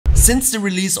Since the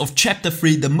release of Chapter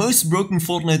 3, the most broken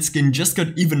Fortnite skin just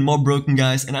got even more broken,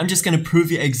 guys, and I'm just gonna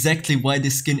prove you exactly why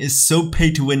this skin is so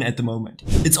pay to win at the moment.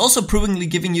 It's also provingly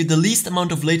giving you the least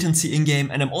amount of latency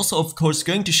in-game, and I'm also of course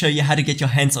going to show you how to get your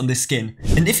hands on this skin.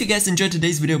 And if you guys enjoyed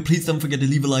today's video, please don't forget to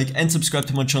leave a like and subscribe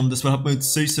to my channel. This will help me out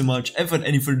so much. And without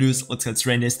any further ado, let's get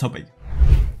straight into this topic.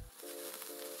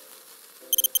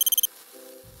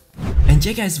 And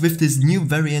yeah guys, with this new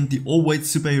variant, the all-white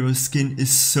superhero skin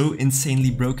is so insanely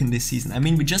broken this season. I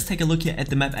mean, we just take a look here at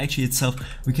the map actually itself.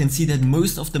 We can see that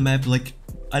most of the map, like,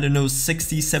 I don't know,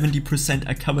 60-70%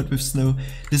 are covered with snow.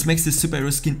 This makes the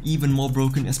superhero skin even more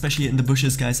broken, especially in the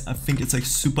bushes, guys. I think it's like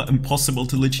super impossible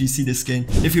to literally see the skin.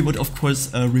 If you would of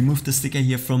course remove the sticker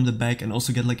here from the back and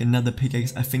also get like another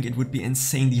pickaxe, I think it would be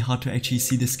insanely hard to actually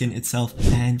see the skin itself.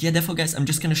 And yeah, therefore guys, I'm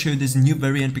just gonna show you this new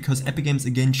variant because Epic Games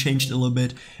again changed a little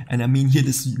bit. And I mean, here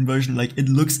this version, like, it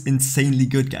looks insanely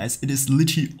good, guys. It is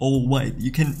literally all white.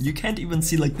 You can't even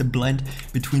see like the blend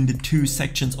between the two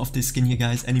sections of this skin here,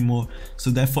 guys, anymore. So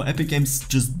therefore Epic Games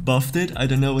just buffed it. I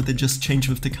don't know what they just changed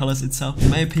with the colors itself. In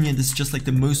my opinion, this is just like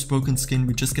the most broken skin.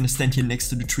 We're just gonna stand here next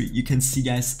to the tree. You can see,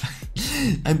 guys,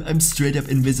 I'm straight up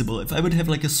invisible. If I would have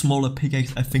like a smaller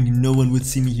pickaxe, I think no one would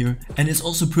see me here. And it's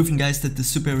also proven, guys, that the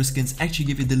superhero skins actually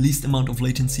give you the least amount of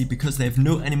latency because they have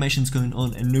no animations going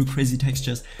on and no crazy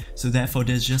textures. So therefore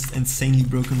they're just insanely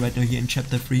broken right now here in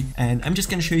Chapter 3. And I'm just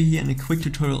gonna show you here in a quick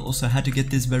tutorial also how to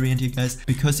get this variant here, guys,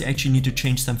 because you actually need to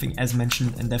change something as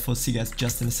mentioned, and therefore see you guys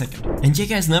just in a second. And yeah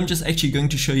guys, now I'm just actually going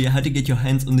to show you how to get your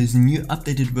hands on this new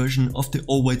updated version of the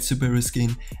all-white superhero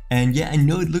skin. And yeah, I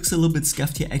know it looks a little bit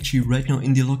scuffed here actually right now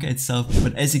in the locker itself,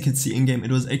 but as you can see in game,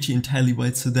 it was actually entirely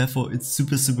white, so therefore it's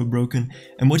super broken.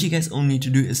 And what you guys only need to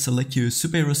do is select your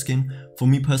superhero skin. For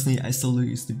me personally, I still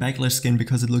use the Backlash skin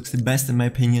because it looks the best in my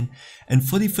opinion. And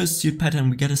for the first suit pattern,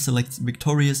 we gotta select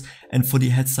Victorious, and for the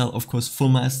head style, of course, full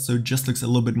mask, so it just looks a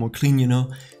little bit more clean, you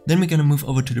know. Then we're gonna move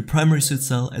over to the primary suit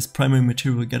style. As primary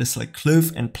material, we gotta select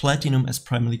cloth and platinum as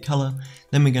primary color.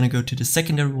 Then we're gonna go to the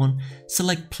secondary one,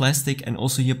 select plastic and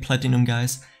also here platinum,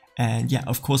 guys. And yeah,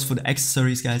 of course for the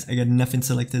accessories, guys, I got nothing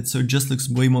selected, so it just looks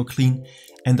way more clean.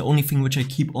 And the only thing which I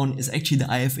keep on is actually the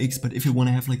IFX, but if you want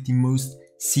to have like the most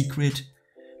secret,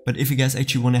 but if you guys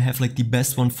actually want to have like the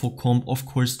best one for comp, of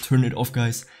course turn it off,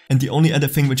 guys. And the only other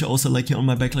thing which I also like here on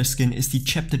my Backlash skin is the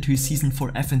Chapter 2 Season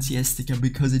 4 FNCS sticker,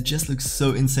 because it just looks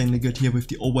so insanely good here with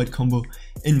the all-white combo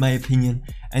in my opinion.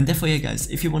 And therefore yeah guys,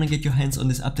 if you want to get your hands on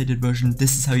this updated version,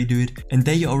 this is how you do it. And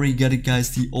there you already got it, guys,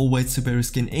 the all-white superhero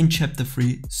skin in Chapter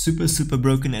 3, super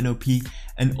broken and OP.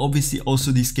 And obviously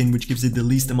also the skin which gives it the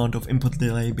least amount of input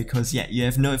delay, because yeah, you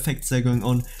have no effects there going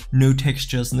on, no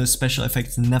textures, no special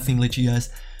effects, nothing literally, guys.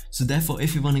 So therefore,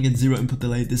 if you want to get zero input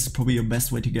delay, this is probably your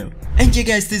best way to go. And yeah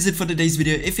guys, this is it for today's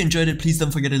video. If you enjoyed it, please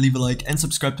don't forget to leave a like and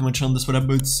subscribe to my channel. This would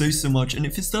help out so much. And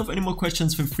if you still have any more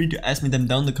questions, feel free to ask me them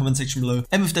down in the comment section below.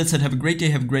 And with that said, have a great day,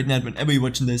 have a great night whenever you're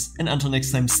watching this. And until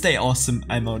next time, stay awesome.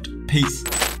 I'm out. Peace.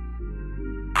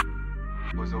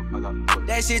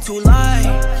 That shit too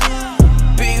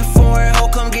light. Big foreign hoe,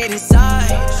 come get inside.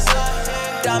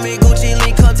 Diamond Gucci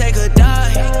link, come take a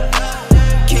dive.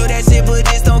 Kill that shit, but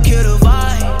just don't kill the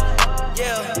vibe.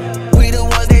 Yeah, we the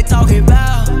ones they talking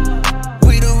about.